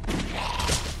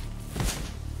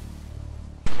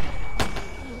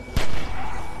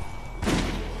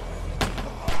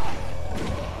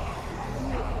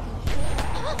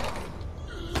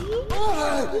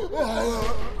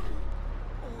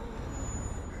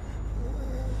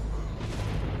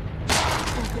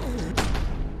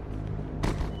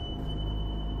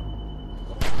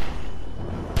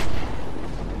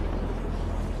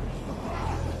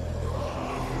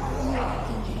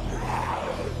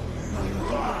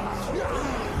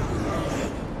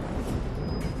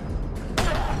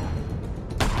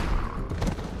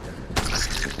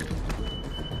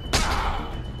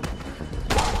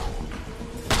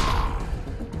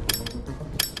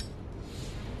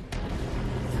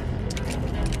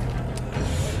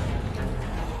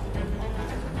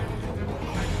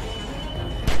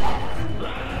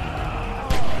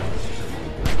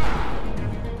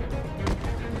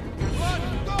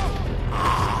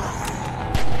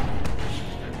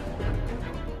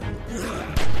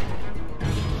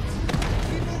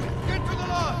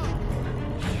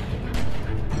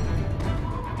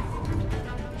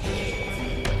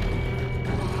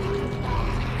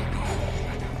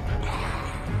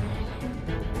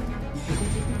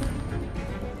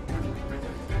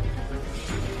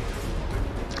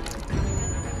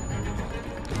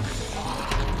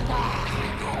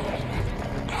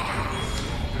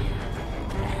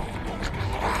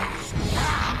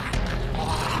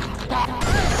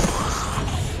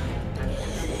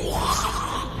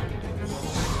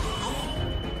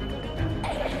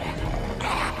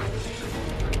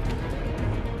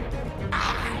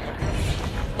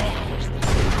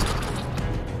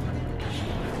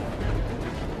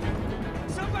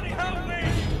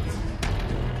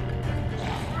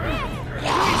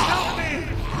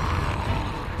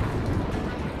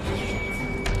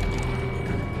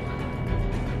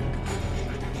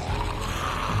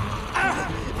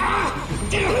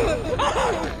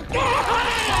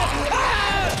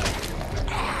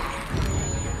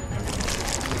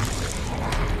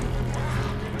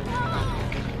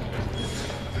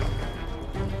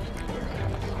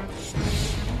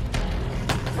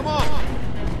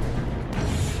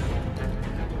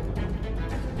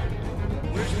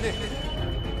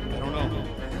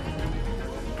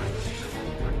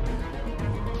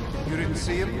 You didn't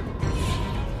see him?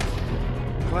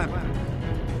 Clem.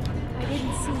 I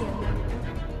didn't see him.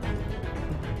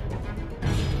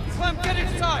 Clem, get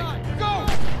inside! Go!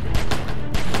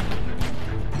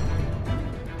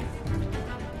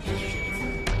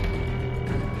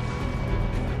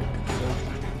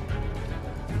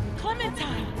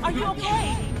 Clementine, are you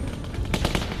okay?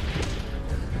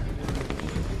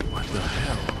 What the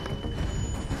hell?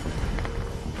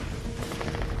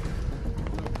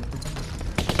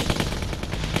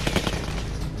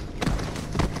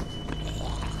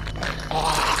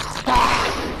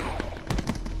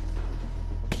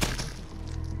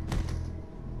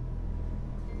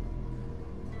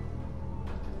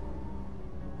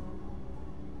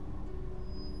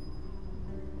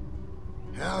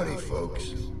 Howdy,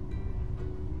 folks.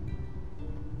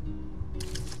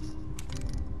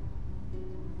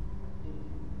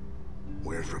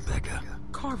 Where's Rebecca?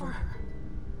 Carver.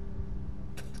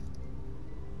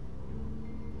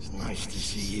 It's nice to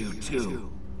see you,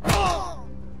 too. Dad!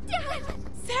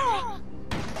 Sarah!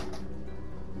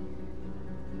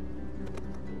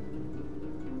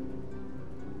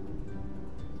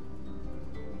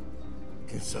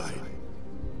 Inside.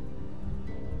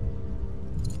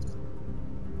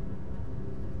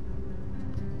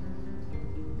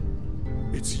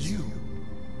 It's you.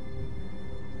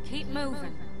 Keep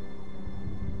moving.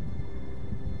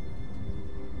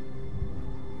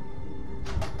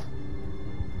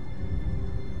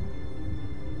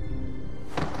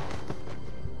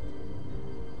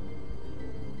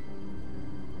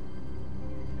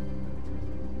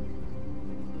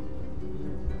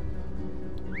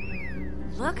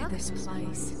 Look at this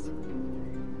place.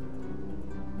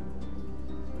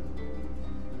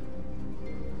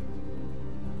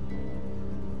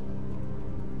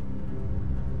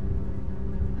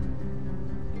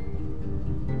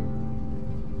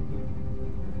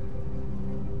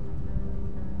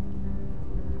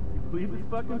 Believe this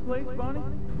fucking place, Bonnie?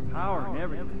 Power and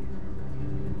everything.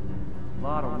 A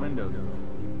lot of windows.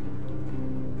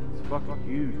 It's fucking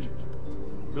huge.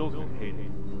 Bill's gonna hate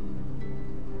it.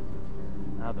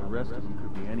 Now the rest of them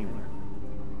could be anywhere.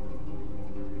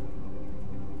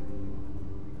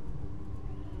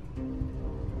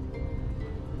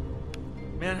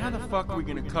 Man, how the fuck are we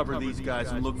gonna cover these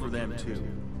guys and look for them too?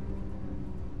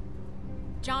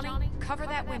 Johnny, cover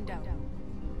that window.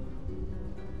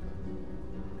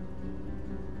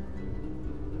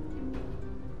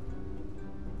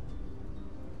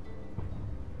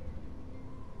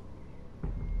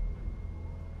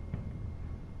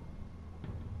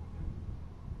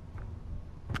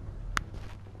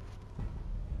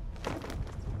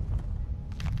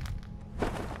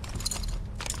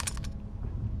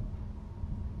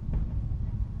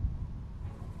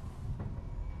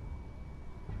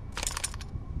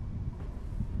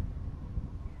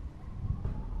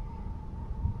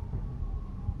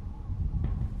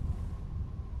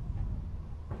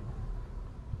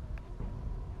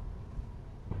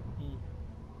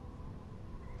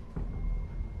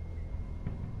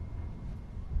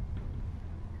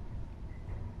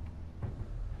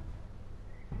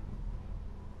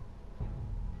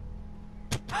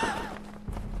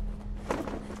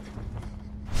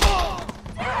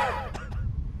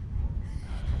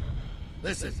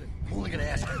 Listen, I'm only gonna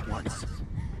ask you once.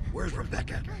 Where's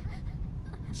Rebecca?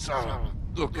 Sarah,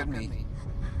 look at me.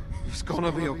 It's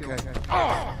gonna be okay.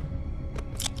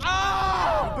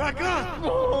 Rebecca!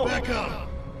 Rebecca!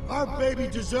 Our baby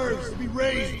deserves to be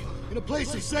raised in a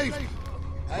place of safety.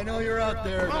 I know you're out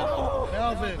there.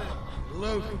 Alvin,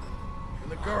 Luke,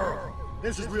 and the girl.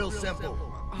 This is real simple.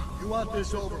 You want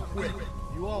this over quick.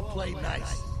 You all play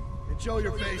nice. And show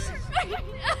your faces.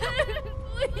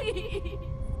 Please.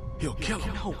 He'll kill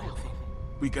him. No, Alvin.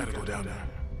 We gotta go down there.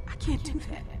 I can't do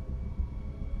that.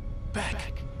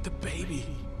 Beck, the baby.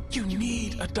 You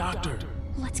need a doctor.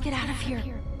 Let's get out of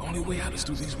here. Only way out is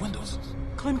through these windows.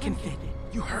 Clem can fit.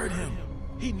 You heard him.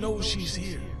 He knows she's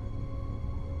here.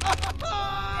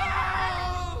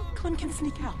 Clem can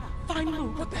sneak out. Find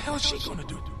Luke. What the hell is she gonna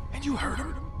do? And you heard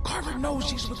her. Carver knows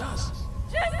she's with us.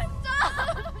 Just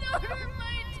stop! Don't hurt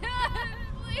my dad,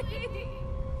 please!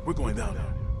 We're going down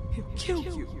there. He'll kill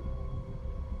you.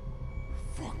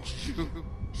 Fuck you.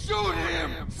 Shoot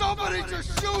him! Somebody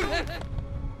just shoot him!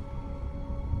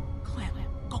 Clem,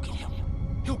 go get him.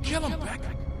 He'll kill him, Beck.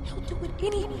 He'll do it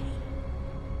anyway.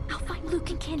 I'll find Luke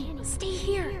and Kenny. Stay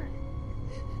here.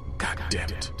 God damn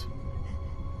it.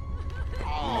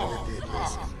 Never did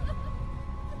listen.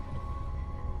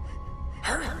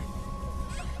 Hurry.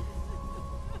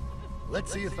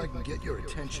 Let's see if I can get your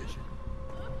attention.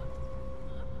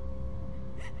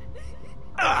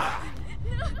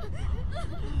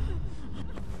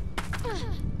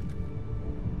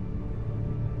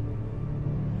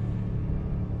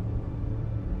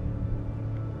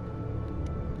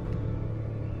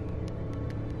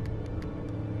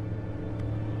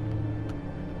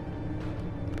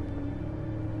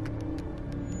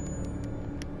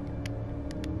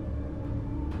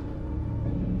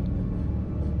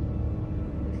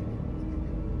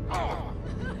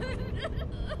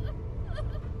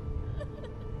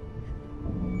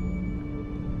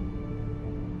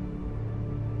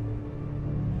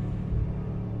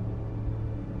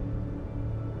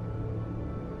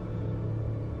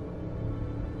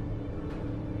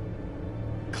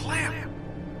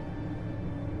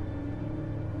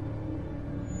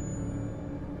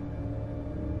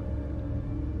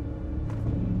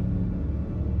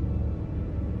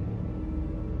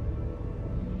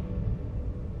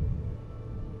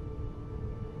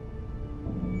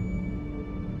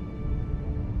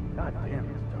 God damn,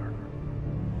 it's dark.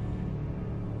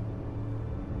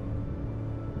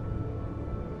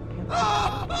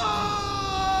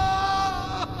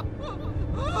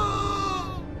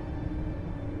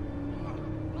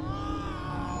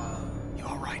 You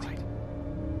all right?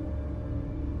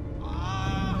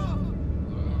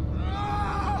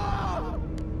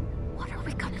 What are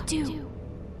we gonna do?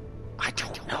 I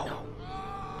don't know.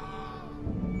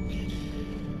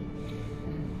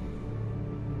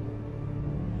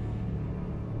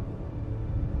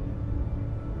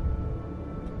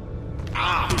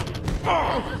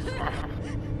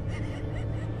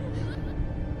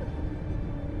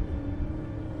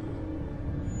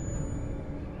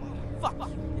 Fuck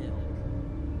you, Bill.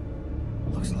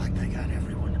 Looks like they got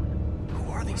everyone.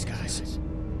 Who are these guys?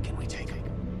 Can we take them?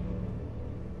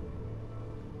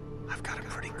 I've got a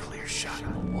pretty clear shot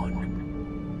on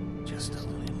one. Just a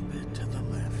little bit to the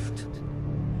left.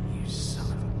 You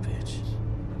son of a bitch.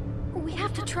 We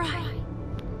have to try.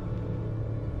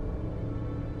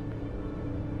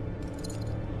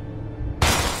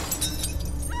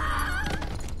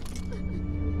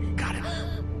 Got him.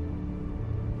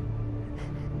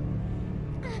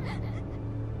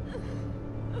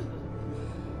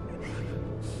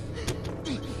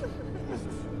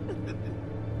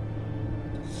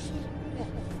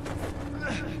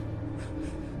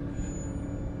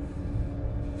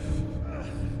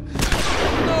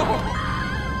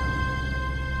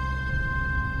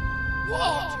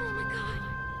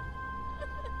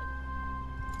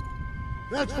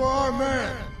 That's for our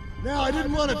man. Now, I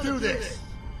didn't want to do this,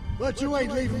 but you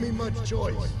ain't leaving me much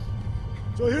choice.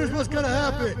 So here's what's gonna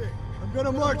happen. I'm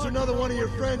gonna march another one of your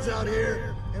friends out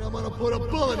here, and I'm gonna put a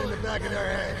bullet in the back of their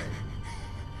head.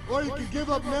 Or you can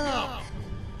give up now.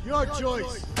 Your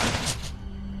choice.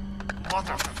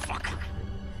 Motherfucker.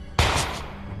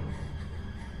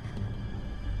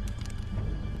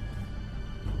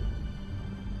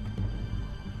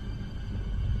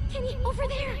 Kenny, over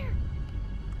there!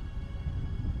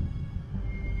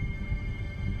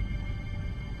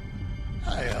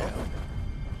 Hi, Al.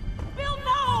 Bill,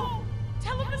 no!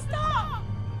 Tell him to stop!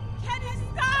 Kenny,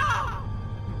 stop!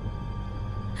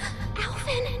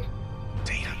 Alvin!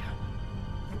 Data.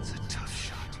 It's a tough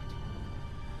shot.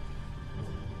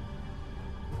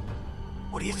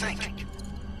 What do you think?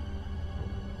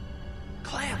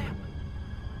 Clem!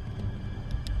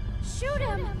 Shoot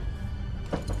him!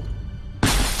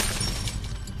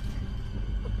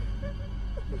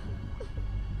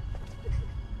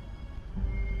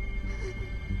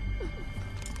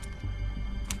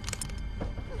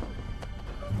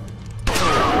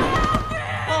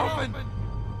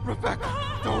 Rebecca,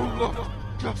 don't look.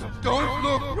 Just don't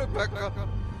look, Rebecca.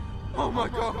 Oh my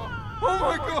God. Oh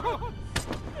my God.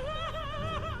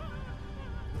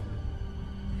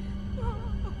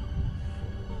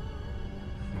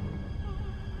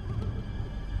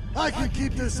 I can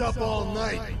keep this up all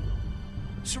night.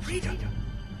 Sarita.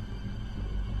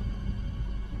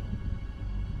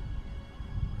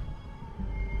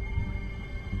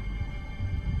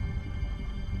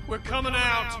 We're coming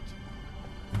out.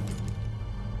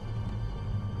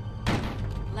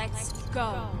 Let's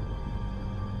go.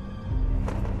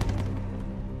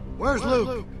 Where's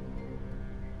Luke?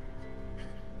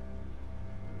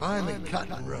 Finally cut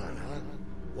and run, huh?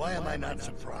 Why am I not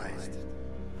surprised?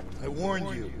 I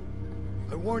warned you.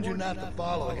 I warned you not to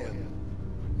follow him.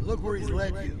 Look where he's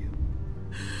led you.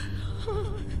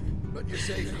 But you're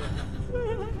safe now.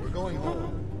 We're going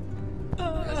home.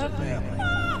 As a family.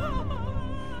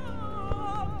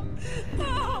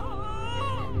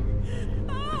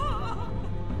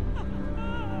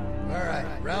 All right,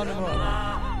 round them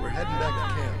up. We're heading back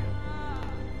to camp.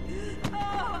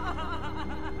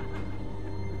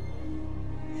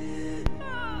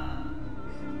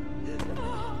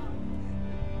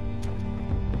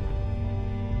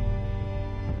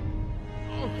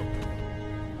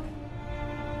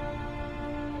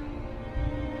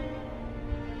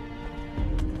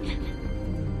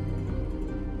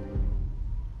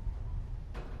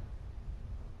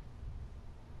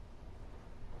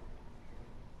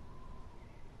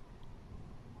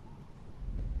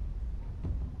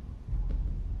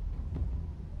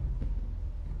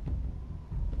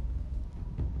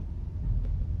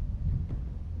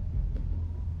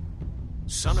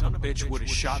 Son of a bitch would have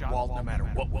shot Walt no matter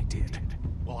what we did.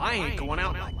 Well, I ain't going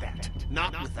out like that.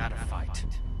 Not without a fight.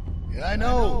 Yeah, I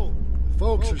know. The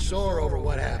folks are sore over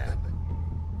what happened.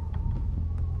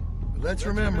 But let's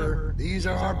remember, these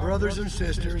are our brothers and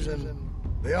sisters, and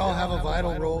they all have a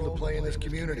vital role to play in this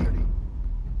community.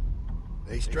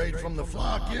 They strayed from the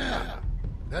flock, yeah.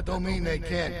 That don't mean they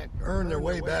can't earn their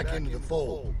way back into the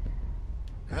fold.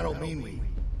 I don't mean we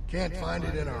can't find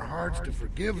it in our hearts to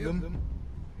forgive them,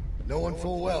 knowing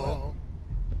full well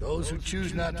those who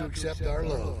choose not to accept our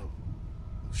love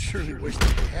surely wish they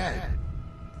had.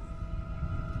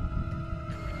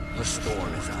 The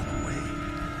storm is on the way.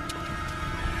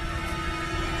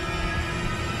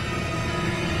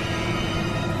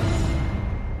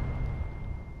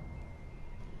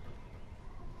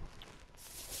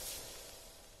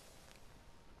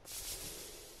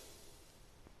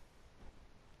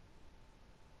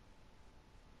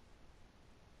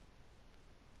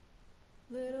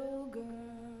 Little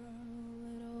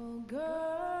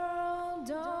girl,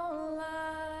 don't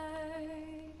lie.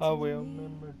 I will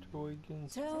remember Troy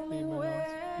against Tell me Steven where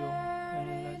Oscar in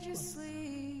the did next you one.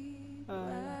 sleep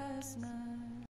last night?